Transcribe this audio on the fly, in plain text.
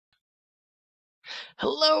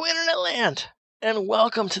Hello, Internet Land, and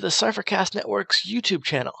welcome to the CypherCast Network's YouTube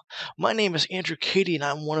channel. My name is Andrew Cady, and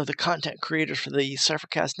I'm one of the content creators for the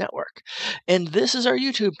CypherCast Network. And this is our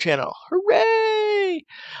YouTube channel. Hooray!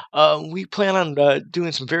 We plan on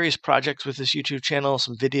doing some various projects with this YouTube channel,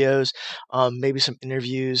 some videos, maybe some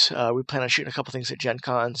interviews. We plan on shooting a couple things at Gen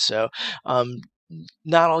Con, so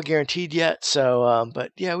not all guaranteed yet,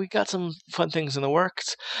 but yeah, we got some fun things in the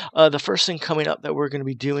works. The first thing coming up that we're going to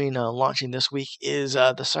be doing, launching this week, is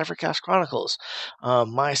the CypherCast Chronicles,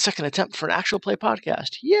 my second attempt for an actual play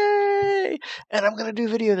podcast. Yay! And I'm going to do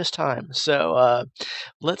video this time, so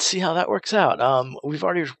let's see how that works out. We've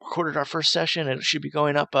already recorded our first session, and it should be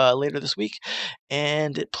going up later this week,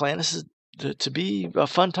 and it plans to be a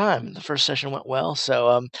fun time. The first session went well,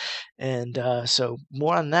 so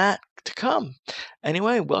more on that to come.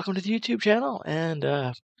 Anyway, welcome to the YouTube channel, and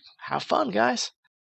have fun, guys.